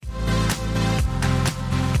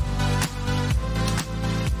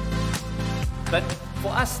But for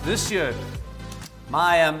us this year,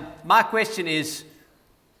 my question is,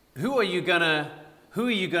 who are you gonna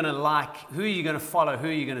like? Who are you gonna follow? Who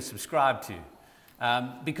are you gonna subscribe to?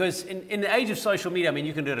 Because in the age of social media, I mean,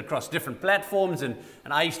 you can do it across different platforms, and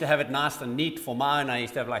I used to have it nice and neat for mine. I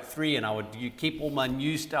used to have like 3, and I would keep all my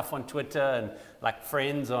news stuff on Twitter and like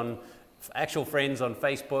actual friends on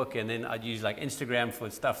Facebook, and then I'd use like Instagram for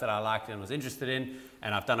stuff that I liked and was interested in,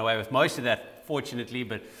 and I've done away with most of that, fortunately.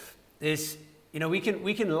 But there's, we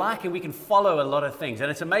can like and we can follow a lot of things,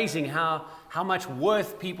 and it's amazing how much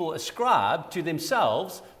worth people ascribe to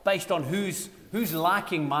themselves based on who's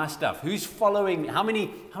liking my stuff, who's following, how many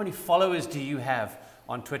followers do you have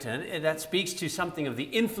on Twitter, and that speaks to something of the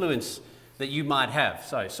influence that you might have.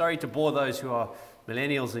 So sorry to bore those who are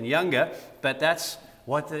millennials and younger, but that's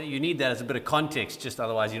what you need, that as a bit of context, just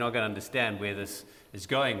otherwise you're not going to understand where this is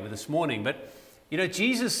going with this morning. But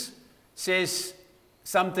Jesus says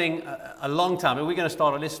something a long time, and we're going to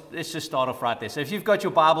start. Let's just start off right there. So if you've got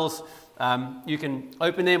your Bibles, you can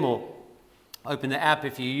open them or open the app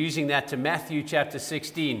if you're using that to Matthew chapter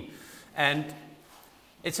 16. And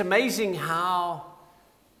it's amazing how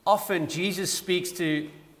often Jesus speaks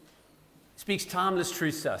timeless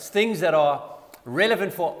truths to us, things that are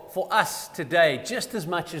relevant for us today just as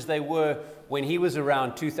much as they were when he was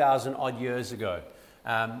around 2,000 odd years ago.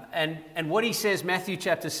 And what he says, Matthew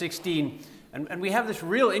chapter 16, and we have this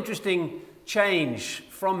real interesting change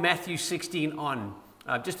from Matthew 16 on.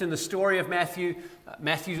 Just in the story of Matthew,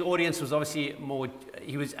 Matthew's audience was obviously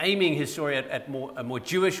he was aiming his story at a more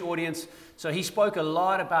Jewish audience. So he spoke a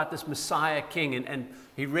lot about this Messiah King, and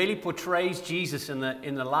he really portrays Jesus in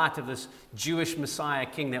the light of this Jewish Messiah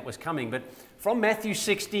King that was coming. But from Matthew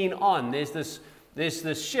 16 on, there's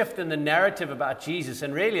this shift in the narrative about Jesus,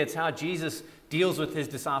 and really it's how Jesus deals with his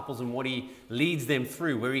disciples and what he leads them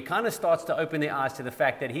through, where he kind of starts to open their eyes to the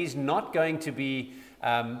fact that he's not going to be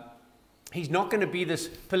this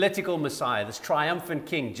political Messiah, this triumphant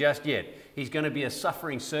king just yet. He's going to be a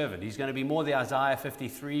suffering servant. He's going to be more the Isaiah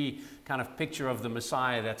 53 kind of picture of the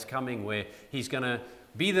Messiah that's coming, where he's going to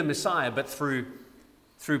be the Messiah, but through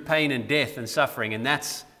pain and death and suffering, and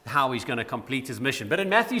that's how he's going to complete his mission. But in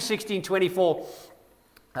Matthew 16:24,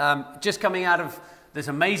 just coming out of this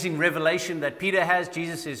amazing revelation that Peter has,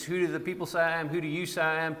 Jesus says, "Who do the people say I am? Who do you say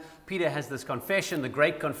I am?" Peter has this confession, the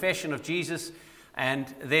great confession of Jesus. And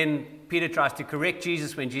then Peter tries to correct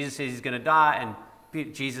Jesus when Jesus says he's going to die,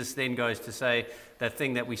 and Jesus then goes to say that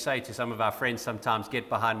thing that we say to some of our friends sometimes, "Get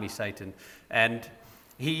behind me, Satan." And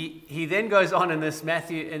he then goes on in this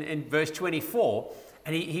Matthew, in verse 24,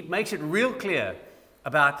 and he makes it real clear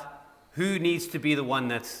about who needs to be the one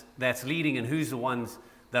that's leading and who's the ones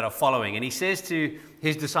that are following. And he says to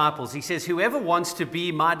his disciples, he says, "Whoever wants to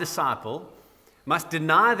be my disciple must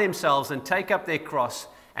deny themselves and take up their cross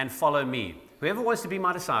and follow me." Whoever wants to be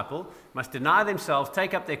my disciple must deny themselves,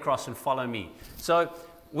 take up their cross, and follow me. So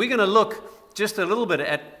we're going to look just a little bit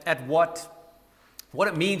at what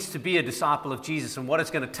it means to be a disciple of Jesus and what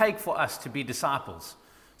it's going to take for us to be disciples.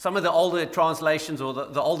 Some of the older translations, or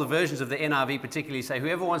the older versions of the NIV particularly, say,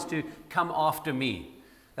 "Whoever wants to come after me."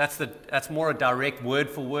 That's more a direct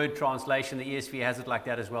word-for-word translation. The ESV has it like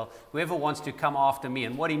that as well. Whoever wants to come after me.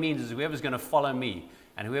 And what he means is whoever's going to follow me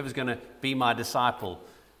and whoever's going to be my disciple.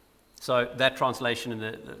 So that translation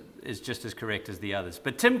is just as correct as the others.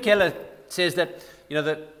 But Tim Keller says that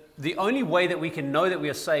the only way that we can know that we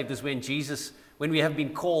are saved is when we have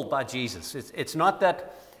been called by Jesus. It's not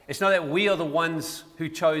that we are the ones who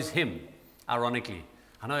chose him, ironically.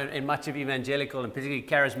 I know in much of evangelical and particularly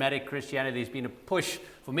charismatic Christianity, there's been a push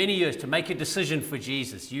for many years to make a decision for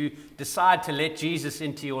Jesus. You decide to let Jesus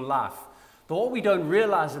into your life. But what we don't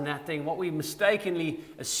realize in that thing, what we mistakenly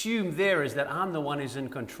assume there, is that I'm the one who's in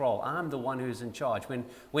control. I'm the one who's in charge.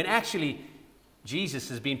 When actually Jesus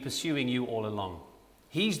has been pursuing you all along.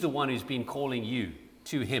 He's the one who's been calling you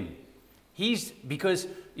to him. Because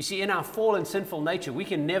you see, in our fallen sinful nature, we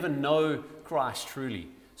can never know Christ truly.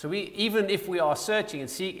 So even if we are searching and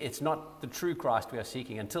seek, it's not the true Christ we are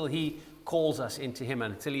seeking until he calls us into him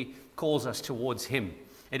and until he calls us towards him.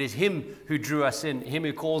 It is him who drew us in, him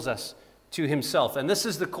who calls us to himself. And this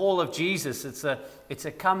is the call of Jesus. It's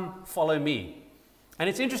a come follow me. And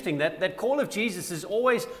it's interesting that call of Jesus is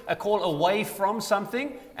always a call away from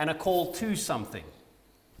something and a call to something.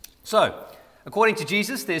 So, according to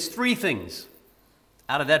Jesus, there's 3 things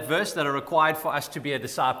out of that verse that are required for us to be a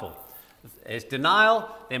disciple. There's denial,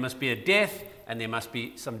 there must be a death, and there must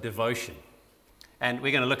be some devotion. And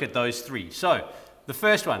we're going to look at those 3. So, the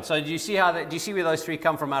first one. So do you see where those 3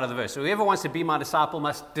 come from out of the verse? So whoever wants to be my disciple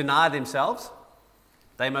must deny themselves.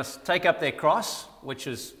 They must take up their cross, which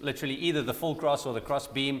is literally either the full cross or the cross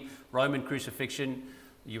beam, Roman crucifixion.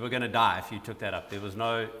 You were going to die if you took that up. There was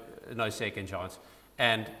no second chance.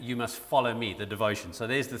 And you must follow me, the devotion. So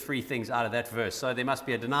there's the three things out of that verse. So there must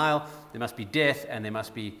be a denial, there must be death, and there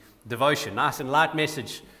must be devotion. Nice and light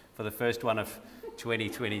message for the first one of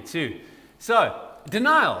 2022. So,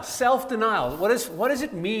 denial, self-denial. What does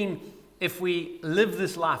it mean if we live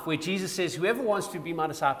this life where Jesus says, whoever wants to be my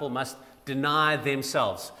disciple must deny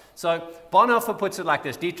themselves? So Bonhoeffer puts it like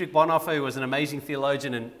this. Dietrich Bonhoeffer, who was an amazing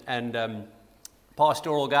theologian and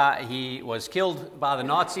pastoral guy, he was killed by the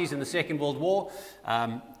Nazis in the Second World War,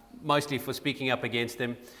 mostly for speaking up against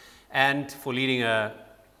them and for leading a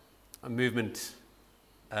movement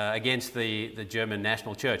against the German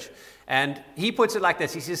National Church. And he puts it like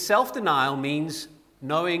this. He says, self-denial means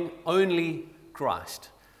knowing only Christ,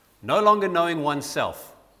 no longer knowing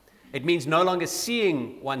oneself. It means no longer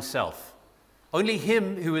seeing oneself, only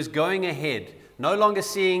him who is going ahead, no longer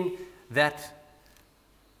seeing that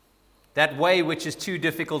way which is too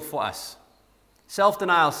difficult for us.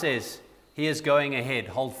 Self-denial says, he is going ahead,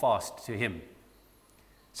 hold fast to him.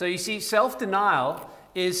 So you see, self-denial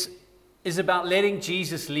is about letting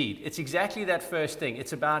Jesus lead. It's exactly that first thing.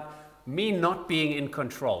 It's about me not being in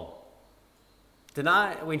control.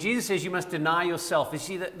 When Jesus says you must deny yourself, you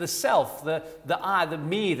see the self, the I, the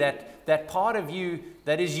me, that part of you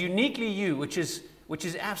that is uniquely you, which is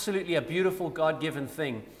absolutely a beautiful God-given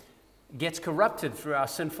thing, gets corrupted through our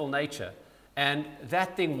sinful nature. And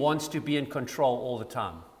that thing wants to be in control all the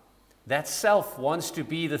time. That self wants to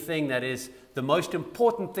be the thing that is the most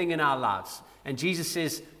important thing in our lives. And Jesus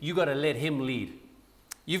says, you've got to let him lead.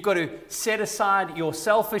 You've got to set aside your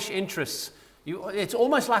selfish interests. It's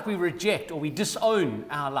almost like we reject or we disown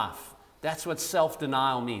our life. That's what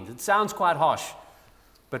self-denial means. It sounds quite harsh,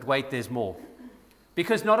 but wait, there's more.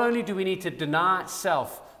 Because not only do we need to deny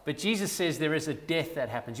self, but Jesus says there is a death that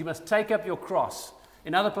happens. You must take up your cross.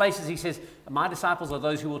 In other places, he says, my disciples are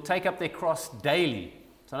those who will take up their cross daily.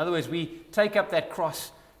 So in other words, we take up that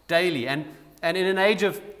cross daily. And in an age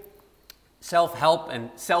of self-help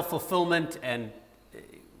and self-fulfillment and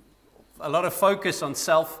a lot of focus on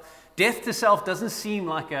self, death to self doesn't seem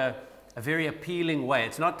like a very appealing way.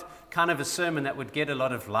 It's not kind of a sermon that would get a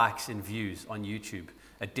lot of likes and views on YouTube,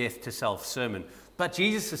 a death to self sermon. But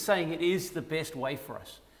Jesus is saying it is the best way for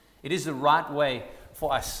us. It is the right way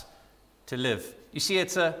for us to live. You see,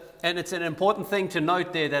 it's an important thing to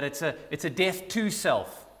note there that it's a death to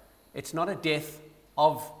self. It's not a death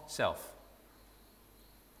of self.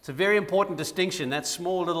 It's a very important distinction. That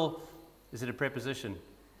small little, is it a preposition?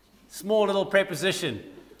 Small little preposition.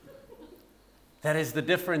 That is the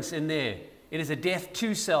difference in there. It is a death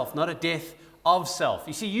to self, not a death of self.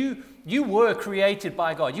 You see, you were created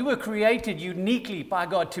by God. You were created uniquely by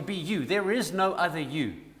God to be you. There is no other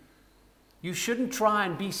you. You shouldn't try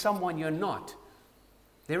and be someone you're not.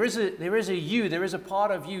 There is a you, there is a part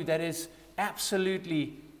of you that is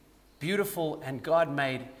absolutely beautiful and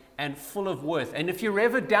God-made and full of worth. And if you're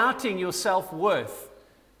ever doubting your self-worth,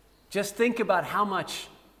 just think about how much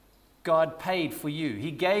God paid for you. He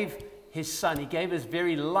gave his son. He gave his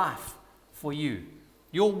very life for you.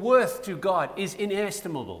 Your worth to God is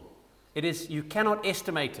inestimable. You cannot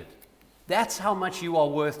estimate it. That's how much you are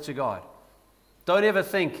worth to God. Don't ever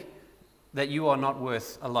think that you are not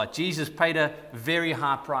worth a lot. Jesus paid a very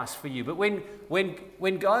high price for you. But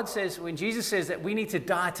when Jesus says that we need to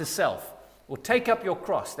die to self, or take up your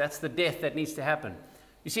cross, that's the death that needs to happen.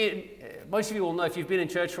 You see, most of you will know if you've been in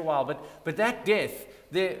church for a while, but that death,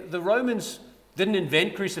 the Romans didn't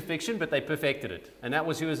invent crucifixion, but they perfected it. And that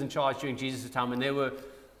was who was in charge during Jesus' time. And there were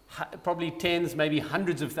probably tens, maybe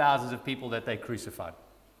hundreds of thousands of people that they crucified.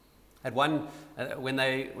 At one, when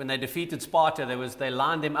they defeated Sparta, they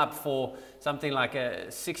lined them up for something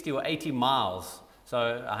like 60 or 80 miles.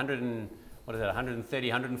 So 130,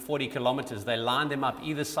 140 kilometers. They lined them up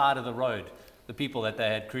either side of the road, the people that they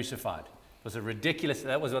had crucified. It was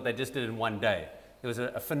that was what they just did in one day. It was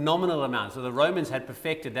a phenomenal amount. So the Romans had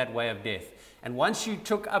perfected that way of death. And once you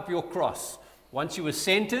took up your cross, once you were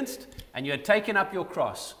sentenced and you had taken up your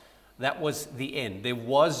cross, that was the end. There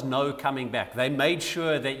was no coming back. They made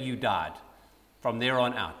sure that you died from there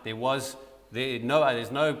on out.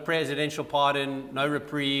 There's no presidential pardon, no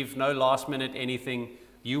reprieve, no last minute anything.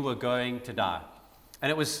 You were going to die.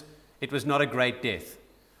 And it was not a great death.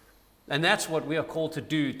 And that's what we are called to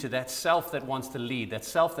do to that self that wants to lead, that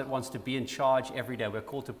self that wants to be in charge every day. We're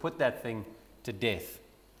called to put that thing to death.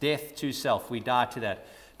 Death to self. We die to that.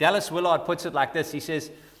 Dallas Willard puts it like this. He says,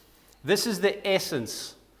 this is the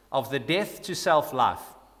essence of the death to self life,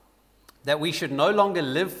 that we should no longer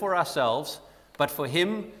live for ourselves, but for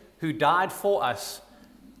him who died for us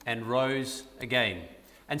and rose again.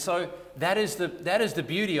 And so that is the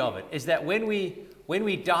beauty of it, is that when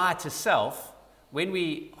we die to self, when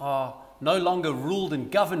we are no longer ruled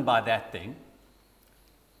and governed by that thing,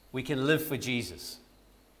 we can live for Jesus.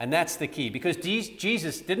 And that's the key, because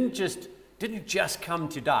Jesus didn't just come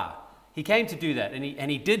to die. He came to do that,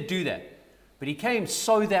 and he did do that. But he came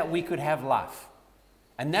so that we could have life.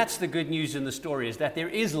 And that's the good news in the story, is that there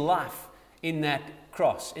is life in that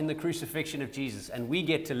cross, in the crucifixion of Jesus, and we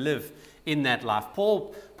get to live in that life.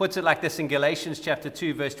 Paul puts it like this in Galatians chapter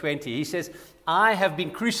 2, verse 20. He says, I have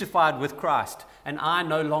been crucified with Christ, and I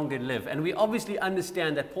no longer live. And we obviously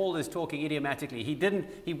understand that Paul is talking idiomatically.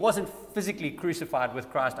 He wasn't physically crucified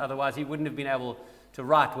with Christ, otherwise he wouldn't have been able to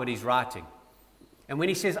write what he's writing. And when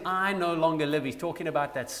he says, I no longer live, he's talking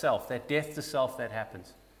about that self, that death to self that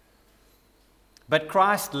happens. But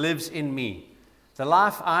Christ lives in me. The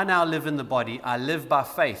life I now live in the body, I live by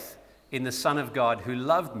faith in the Son of God who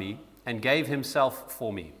loved me and gave himself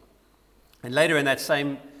for me. And later in that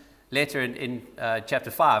same letter in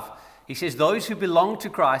chapter 5, he says, those who belong to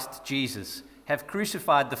Christ Jesus have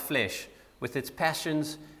crucified the flesh with its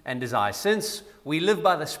passions and desires. Since we live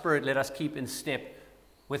by the Spirit, let us keep in step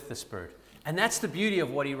with the Spirit. And that's the beauty of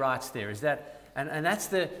what he writes there, is that, and that's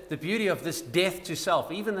the beauty of this death to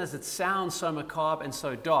self, even as it sounds so macabre and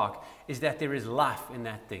so dark, is that there is life in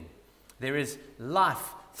that thing. There is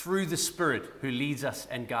life through the Spirit who leads us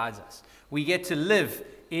and guides us. We get to live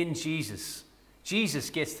in Jesus. Jesus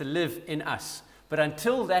gets to live in us. But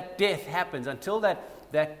until that death happens, until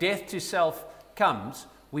that death to self comes,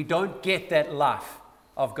 we don't get that life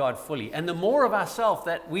of God fully. And the more of ourself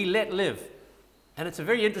that we let live, and it's a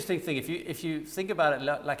very interesting thing. If you think about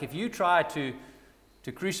it, like if you try to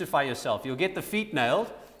crucify yourself, you'll get the feet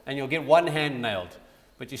nailed and you'll get one hand nailed,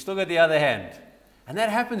 but you still got the other hand. And that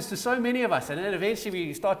happens to so many of us. And then eventually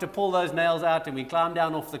we start to pull those nails out and we climb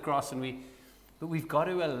down off the cross, but we've got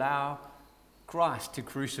to allow Christ to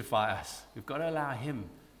crucify us. We've got to allow him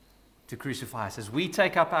to crucify us. As we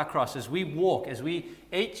take up our cross, as we walk, as we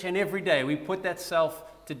each and every day, we put that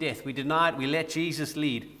self to death. We deny it, we let Jesus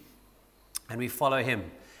lead, and we follow him.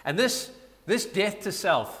 And this death to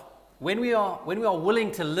self, when we are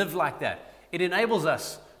willing to live like that, it enables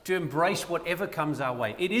us to embrace whatever comes our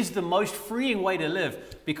way. It is the most freeing way to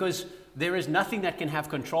live, because there is nothing that can have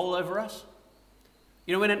control over us.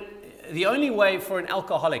 You know, the only way for an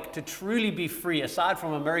alcoholic to truly be free, aside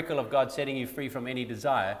from a miracle of God setting you free from any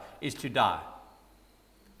desire, is to die.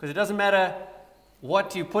 Because it doesn't matter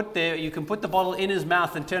what you put there. You can put the bottle in his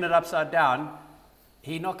mouth and turn it upside down.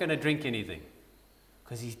 He's not going to drink anything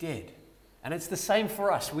because he's dead. And it's the same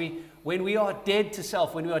for us. When we are dead to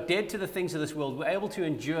self, when we are dead to the things of this world, we're able to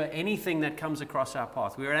endure anything that comes across our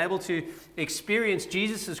path. We're able to experience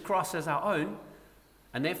Jesus' cross as our own,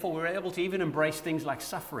 and therefore we're able to even embrace things like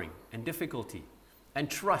suffering and difficulty and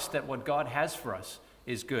trust that what God has for us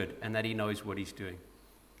is good and that he knows what he's doing.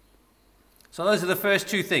 So those are the first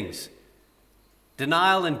two things,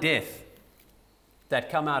 denial and death, that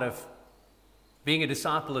come out of being a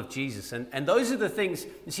disciple of Jesus. And those are the things,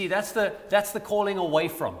 you see, that's the calling away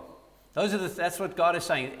from. That's what God is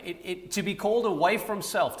saying. To be called away from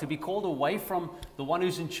self, to be called away from the one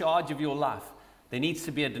who's in charge of your life, there needs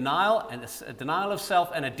to be a denial of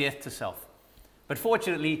self and a death to self. But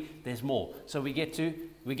fortunately, there's more. So we get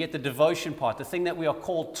the devotion part, the thing that we are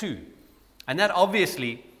called to. And that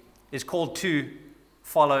obviously is called to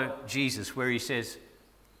follow Jesus, where he says,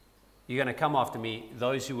 you're going to come after me,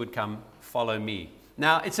 those who would come follow me.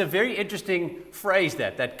 Now, it's a very interesting phrase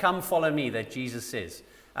that come follow me, that Jesus says.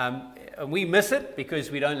 And we miss it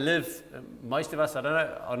because we don't live, most of us,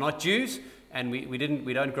 are not Jews, and we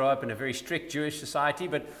don't grow up in a very strict Jewish society.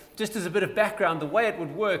 But just as a bit of background, the way it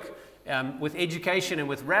would work with education and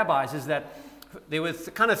with rabbis is that there were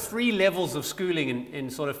kind of three levels of schooling in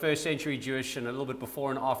sort of first century Jewish and a little bit before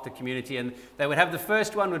and after community. And they would have, the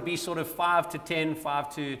first one would be sort of 5 to 10,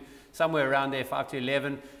 5 to somewhere around there, 5 to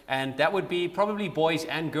 11. And that would be probably boys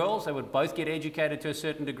and girls. They would both get educated to a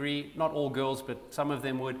certain degree. Not all girls, but some of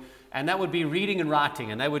them would. And that would be reading and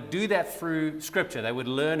writing. And they would do that through Scripture. They would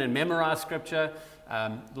learn and memorize Scripture,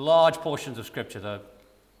 large portions of Scripture. Though,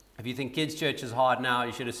 if you think kids' church is hard now,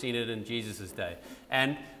 you should have seen it in Jesus' day.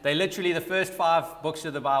 And they literally, the first 5 books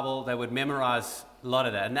of the Bible, they would memorize a lot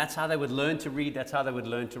of that. And that's how they would learn to read. That's how they would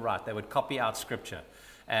learn to write. They would copy out Scripture.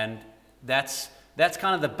 And that's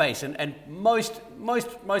kind of the base. And most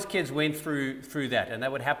kids went through that. And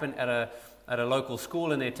that would happen at a local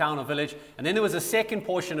school in their town or village. And then there was a second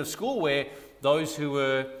portion of school where those who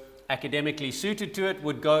were academically suited to it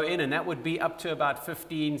would go in, and that would be up to about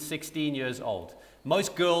 15, 16 years old.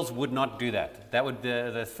 Most girls would not do that. That would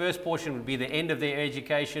the first portion would be the end of their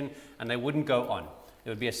education, and they wouldn't go on.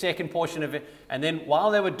 There would be a second portion of it, and then while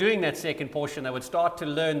they were doing that second portion, they would start to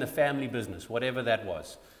learn the family business, whatever that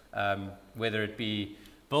was, whether it be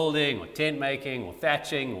building or tent making or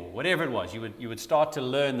thatching or whatever it was. You would start to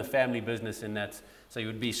learn the family business in that. So you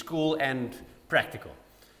would be school and practical.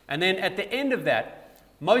 And then at the end of that,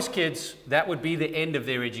 most kids, that would be the end of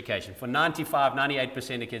their education. For 95,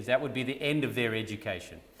 98% of kids, that would be the end of their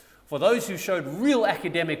education. For those who showed real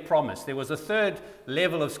academic promise, there was a third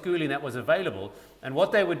level of schooling that was available. And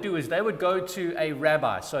what they would do is they would go to a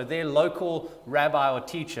rabbi, so their local rabbi or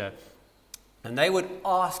teacher, and they would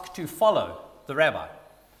ask to follow the rabbi.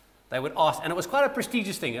 They would ask, and it was quite a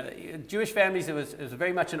prestigious thing. Jewish families, it was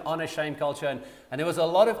very much an honor-shame culture, and there was a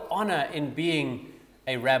lot of honor in being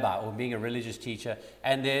a rabbi or being a religious teacher.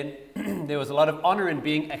 And then there was a lot of honor in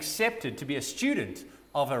being accepted to be a student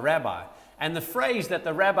of a rabbi. And the phrase that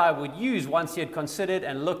the rabbi would use once he had considered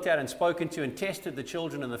and looked at and spoken to and tested the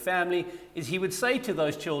children and the family is he would say to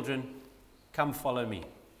those children, "Come follow me."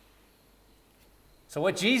 So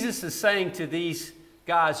what Jesus is saying to these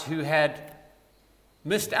guys who had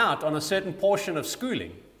missed out on a certain portion of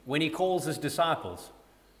schooling when he calls his disciples,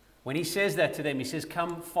 when he says that to them, he says,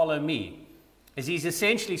 "Come follow me," is he's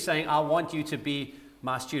essentially saying, I want you to be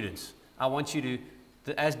my students. I want you to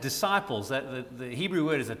as disciples. That the Hebrew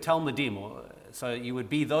word is a talmidim, so you would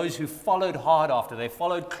be those who followed hard after. They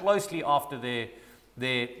followed closely after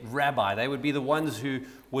their rabbi. They would be the ones who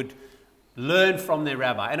would learn from their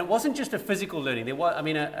rabbi. And it wasn't just a physical learning. There was,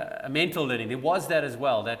 a mental learning. There was that as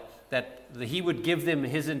well. That he would give them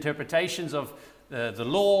his interpretations of the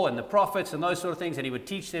law and the prophets and those sort of things, and he would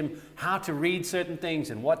teach them how to read certain things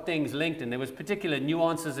and what things linked. And there was particular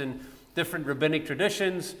nuances in different rabbinic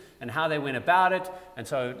traditions and how they went about it. And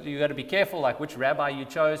so you got to be careful, like which rabbi you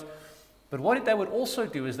chose. But what they would also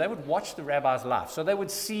do is they would watch the rabbi's life. So they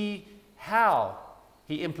would see how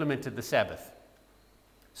he implemented the Sabbath.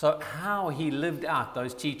 So how he lived out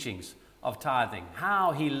those teachings of tithing,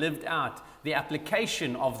 how he lived out the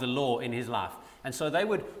application of the law in his life. And so they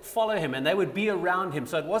would follow him and they would be around him.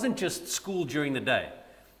 So it wasn't just school during the day.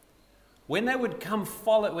 When they would come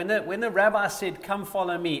follow, when the rabbi said, "Come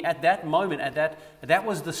follow me," at that moment, that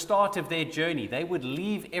was the start of their journey. They would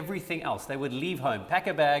leave everything else. They would leave home, pack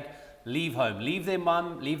a bag, leave home, leave their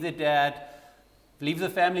mum, leave their dad, leave the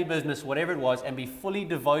family business, whatever it was, and be fully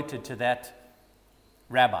devoted to that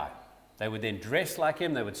rabbi. They would then dress like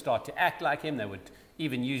him. They would start to act like him. They would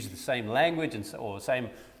even use the same language or same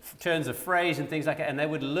turns of phrase and things like that. And they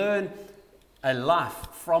would learn a life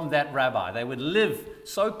from that rabbi. They would live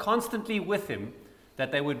so constantly with him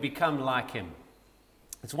that they would become like him.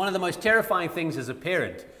 It's one of the most terrifying things as a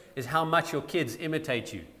parent is how much your kids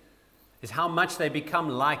imitate you, is how much they become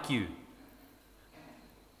like you.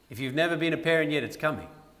 If you've never been a parent yet, it's coming.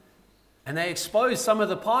 And they expose some of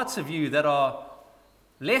the parts of you that are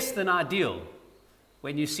less than ideal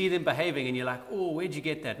when you see them behaving and you're like, "Oh, where'd you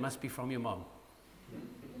get that? Must be from your mom."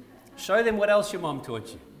 Show them what else your mom taught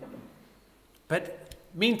you. But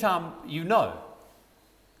meantime,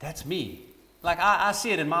 that's me. Like I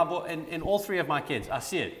see it in in all three of my kids. I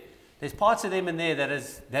see it. There's parts of them in there that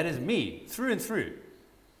is me through and through.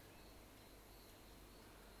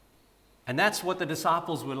 And that's what the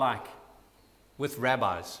disciples were like with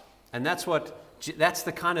rabbis. And that's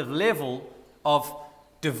the kind of level of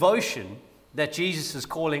devotion that Jesus is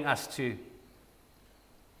calling us to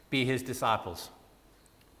be his disciples.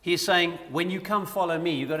 He's saying, when you come follow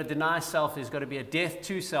me, you've got to deny self. There's got to be a death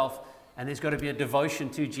to self, and there's got to be a devotion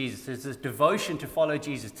to Jesus. There's this devotion to follow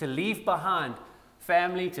Jesus, to leave behind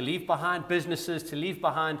family, to leave behind businesses, to leave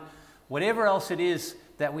behind whatever else it is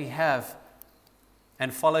that we have,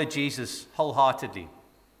 and follow Jesus wholeheartedly.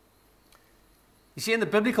 You see, in the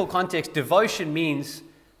biblical context, devotion means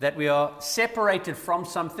that we are separated from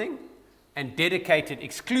something and dedicated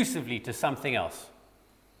exclusively to something else.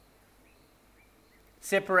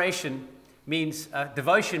 Devotion means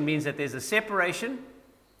that there's a separation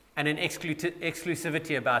and an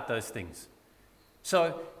exclusivity about those things.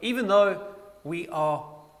 So even though we are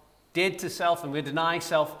dead to self and we're denying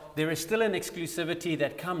self, there is still an exclusivity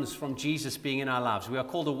that comes from Jesus being in our lives. We are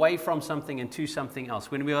called away from something and to something else.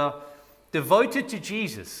 When we are devoted to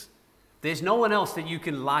Jesus, there's no one else that you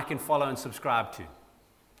can like and follow and subscribe to.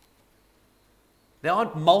 There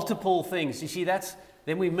aren't multiple things. You see,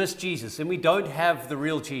 then we miss Jesus and we don't have the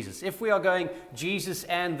real Jesus. If we are going Jesus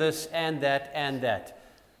and this and that,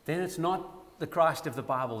 then it's not the Christ of the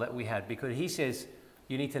Bible that we had, because he says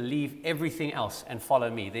you need to leave everything else and follow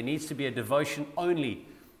me. There needs to be a devotion only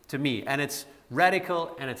to me, and it's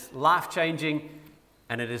radical and it's life-changing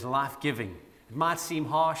and it is life-giving. It might seem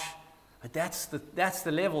harsh, but that's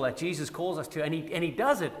the level that Jesus calls us to. And he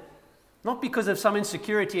does it not because of some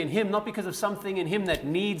insecurity in him, not because of something in him that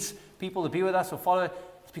needs people to be with us or follow.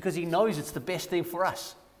 It's because he knows it's the best thing for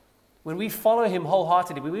us. When we follow him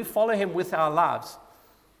wholeheartedly, when we follow him with our lives,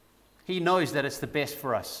 he knows that it's the best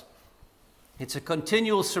for us. It's a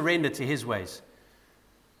continual surrender to his ways.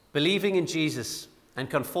 Believing in Jesus and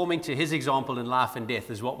conforming to his example in life and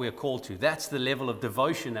death is what we are called to. That's the level of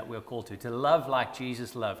devotion that we are called to love like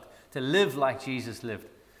Jesus loved, to live like Jesus lived.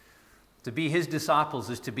 To be his disciples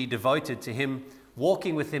is to be devoted to him,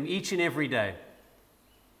 walking with him each and every day,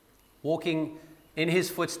 walking in his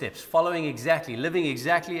footsteps, following exactly, living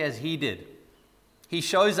exactly as he did. He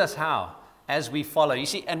shows us how as we follow. You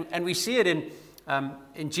see, and we see it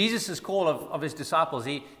in Jesus' call of his disciples.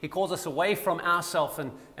 He calls us away from ourselves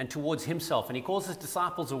and towards himself. And he calls his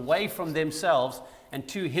disciples away from themselves and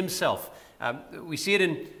to himself. We see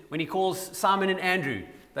it when he calls Simon and Andrew.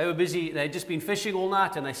 They were busy. They had just been fishing all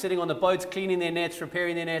night, and they're sitting on the boats, cleaning their nets,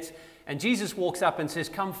 repairing their nets. And Jesus walks up and says,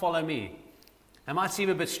 "Come follow me." It might seem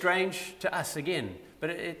a bit strange to us again,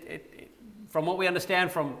 but from what we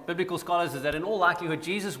understand from biblical scholars is that in all likelihood,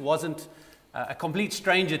 Jesus wasn't a complete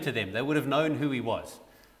stranger to them. They would have known who he was.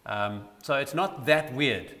 So it's not that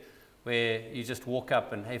weird where you just walk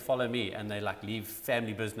up and, "Hey, follow me," and they leave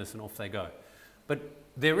family business and off they go. But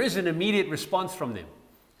there is an immediate response from them.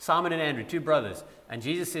 Simon and Andrew, two brothers, and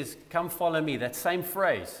Jesus says, "Come follow me." That same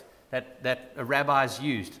phrase that rabbis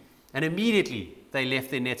used. And immediately they left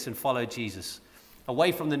their nets and followed Jesus,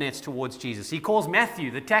 away from the nets towards Jesus. He calls Matthew,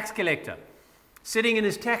 the tax collector, sitting in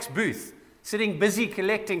his tax booth, sitting busy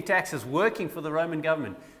collecting taxes, working for the Roman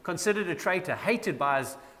government, considered a traitor, hated by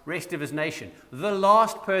his rest of his nation. The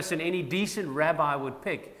last person any decent rabbi would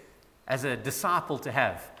pick as a disciple to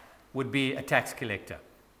have would be a tax collector.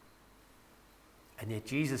 And yet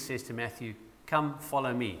Jesus says to Matthew, "Come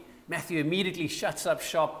follow me." Matthew immediately shuts up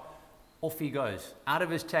shop. Off he goes, out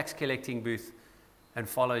of his tax collecting booth, and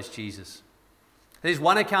follows Jesus. There's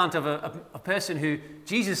one account of a person who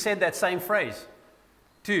Jesus said that same phrase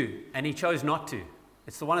to, and he chose not to.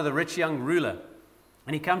 It's the one of the rich young ruler.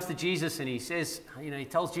 And he comes to Jesus and he says, he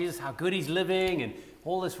tells Jesus how good he's living and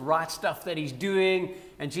all this right stuff that he's doing.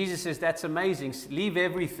 And Jesus says, "That's amazing. Leave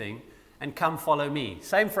everything and come follow me."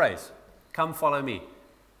 Same phrase, "Come follow me."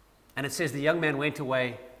 And it says the young man went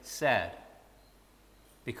away sad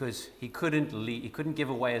because he couldn't give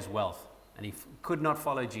away his wealth. And he could not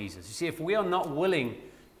follow Jesus. You see, if we are not willing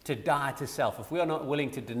to die to self, if we are not willing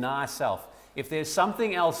to deny self, if there's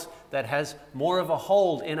something else that has more of a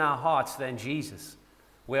hold in our hearts than Jesus,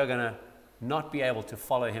 we are going to not be able to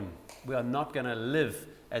follow him. We are not going to live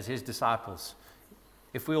as his disciples.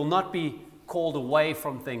 If we will not be called away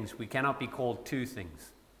from things, we cannot be called to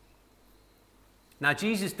things. Now,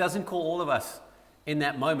 Jesus doesn't call all of us in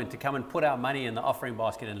that moment to come and put our money in the offering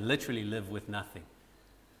basket and literally live with nothing.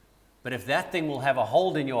 But if that thing will have a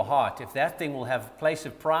hold in your heart, if that thing will have a place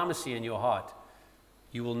of primacy in your heart,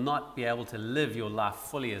 you will not be able to live your life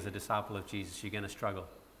fully as a disciple of Jesus. You're going to struggle.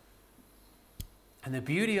 And the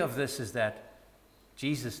beauty of this is that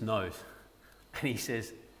Jesus knows. And he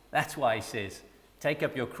says, that's why he says, take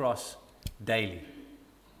up your cross daily.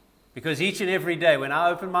 Because each and every day when I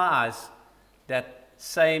open my eyes, that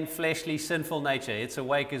same fleshly, sinful nature, it's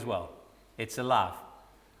awake as well. It's alive.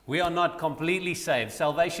 We are not completely saved.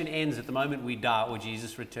 Salvation ends at the moment we die or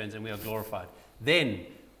Jesus returns and we are glorified. Then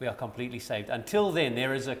we are completely saved. Until then,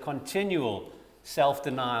 there is a continual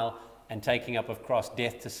self-denial and taking up of cross,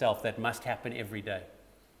 death to self that must happen every day.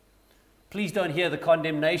 Please don't hear the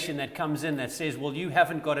condemnation that comes in that says, well, you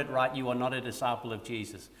haven't got it right. You are not a disciple of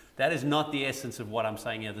Jesus. That is not the essence of what I'm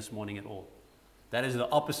saying here this morning at all. That is the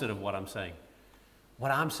opposite of what I'm saying. What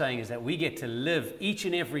I'm saying is that we get to live each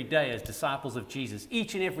and every day as disciples of Jesus,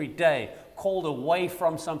 each and every day called away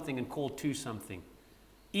from something and called to something.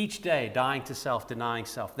 Each day dying to self, denying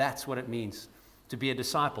self. That's what it means to be a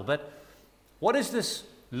disciple. But what does this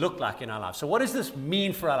look like in our lives? So what does this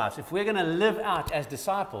mean for our lives? If we're going to live out as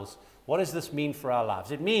disciples, what does this mean for our lives?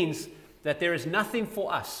 It means that there is nothing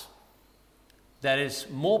for us that is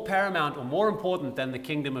more paramount or more important than the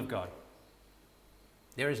kingdom of God.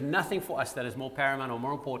 There is nothing for us that is more paramount or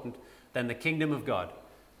more important than the kingdom of God.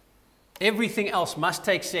 Everything else must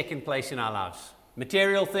take second place in our lives.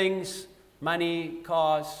 Material things, money,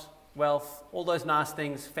 cars, wealth, all those nice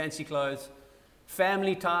things, fancy clothes,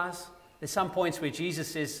 family ties. There's some points where Jesus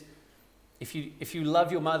says, if you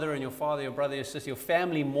love your mother and your father, your brother, your sister, your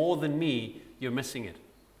family more than me, you're missing it.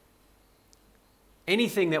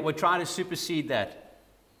 Anything that would try to supersede that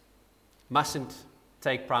mustn't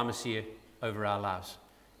take primacy over our lives.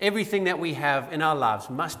 Everything that we have in our lives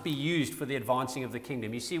must be used for the advancing of the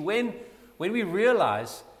kingdom. You see, when we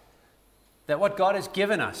realize that what God has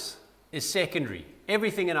given us is secondary,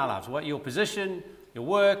 everything in our lives, what your position, your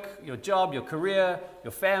work, your job, your career,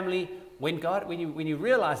 your family, when you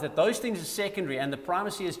realize that those things are secondary and the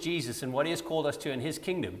primacy is Jesus and what He has called us to in His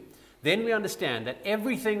kingdom, then we understand that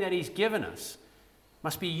everything that He's given us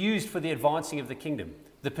must be used for the advancing of the kingdom.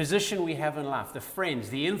 The position we have in life, the friends,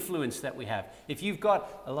 the influence that we have. If you've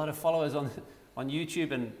got a lot of followers on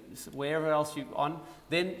YouTube and wherever else you're on,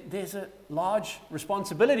 then there's a large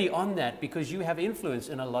responsibility on that because you have influence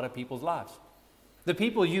in a lot of people's lives. The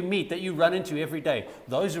people you meet, that you run into every day,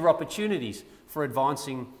 those are opportunities for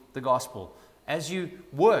advancing the gospel. As you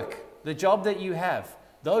work, the job that you have,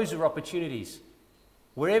 those are opportunities.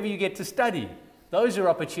 Wherever you get to study, those are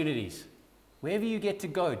opportunities. Wherever you get to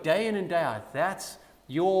go, day in and day out, that's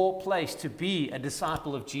your place to be a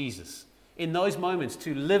disciple of Jesus. In those moments,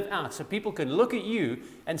 to live out so people can look at you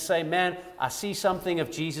and say, man, I see something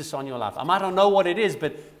of Jesus on your life. I might not know what it is,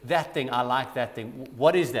 but that thing, I like that thing.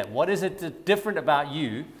 What is that? What is it different about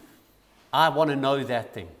you? I want to know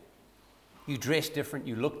that thing. You dress different,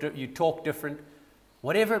 you look different, you talk different,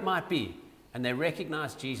 whatever it might be. And they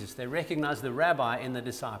recognize Jesus. They recognize the rabbi in the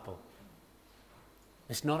disciple.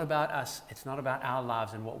 It's not about us. It's not about our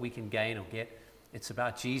lives and what we can gain or get. It's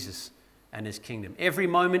about Jesus and His kingdom. Every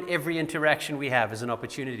moment, every interaction we have is an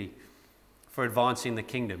opportunity for advancing the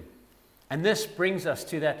kingdom. And this brings us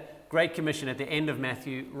to that Great Commission at the end of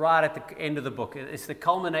Matthew, right at the end of the book. It's the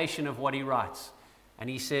culmination of what he writes. And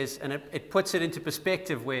he says, and it puts it into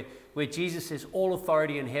perspective where Jesus says, all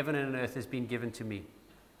authority in heaven and on earth has been given to me.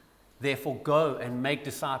 Therefore, go and make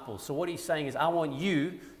disciples. So what he's saying is, I want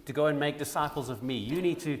you to go and make disciples of me. You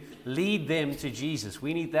need to lead them to Jesus.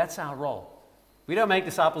 That's our role. We don't make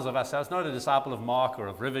disciples of ourselves. Not a disciple of Mark or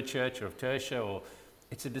of River Church or of Tertia.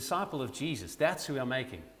 It's a disciple of Jesus. That's who we are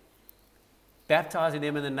making. Baptizing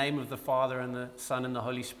them in the name of the Father and the Son and the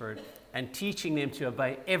Holy Spirit, and teaching them to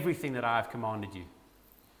obey everything that I have commanded you.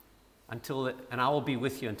 And I will be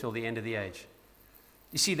with you until the end of the age.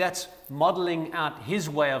 You see, that's modeling out His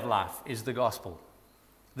way of life is the gospel.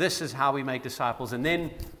 This is how we make disciples. And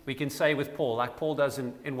then we can say with Paul, like Paul does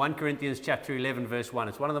in 1 Corinthians chapter 11, verse 1.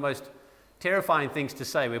 It's one of the most terrifying things to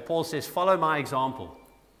say, where Paul says, follow my example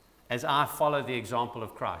as I follow the example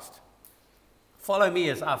of Christ. Follow me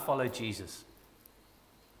as I follow Jesus.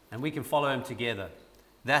 And we can follow Him together.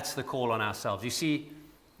 That's the call on ourselves. You see,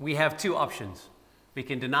 we have two options. We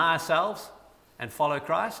can deny ourselves and follow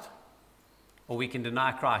Christ, or we can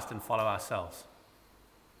deny Christ and follow ourselves.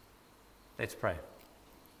 Let's pray.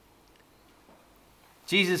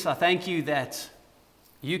 Jesus, I thank you that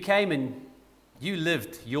you came and you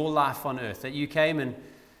lived your life on earth, that you came and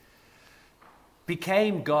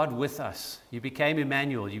became God with us. You became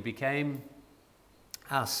Emmanuel. You became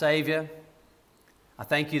our Savior. I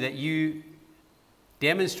thank you that you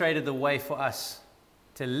demonstrated the way for us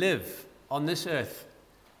to live on this earth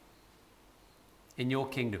in your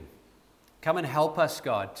kingdom. Come and help us,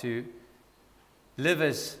 God, to live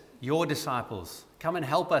as your disciples. Come and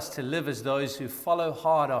help us to live as those who follow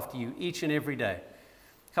hard after you each and every day.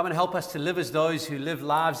 Come and help us to live as those who live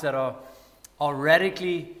lives that are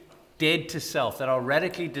radically dead to self, that are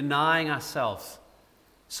radically denying ourselves,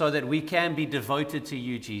 so that we can be devoted to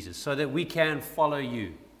you, Jesus, so that we can follow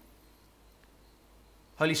you.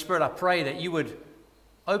 Holy Spirit, I pray that you would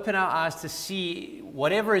open our eyes to see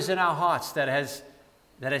whatever is in our hearts that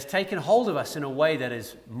has taken hold of us in a way that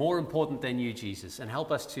is more important than you, Jesus, and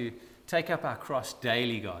help us to take up our cross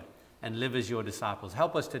daily, God, and live as your disciples.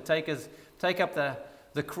 Help us to take up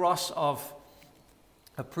the cross of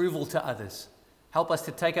approval to others. Help us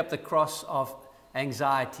to take up the cross of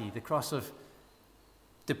anxiety, the cross of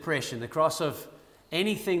depression, the cross of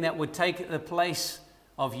anything that would take the place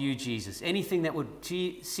of you, Jesus, anything that would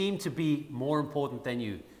seem to be more important than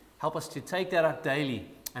you. Help us to take that up daily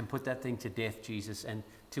and put that thing to death, Jesus, and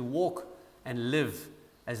to walk and live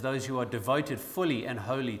as those who are devoted fully and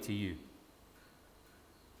wholly to you.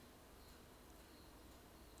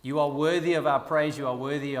 You are worthy of our praise. You are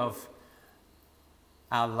worthy of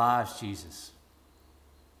our lives, Jesus.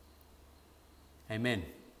 Amen.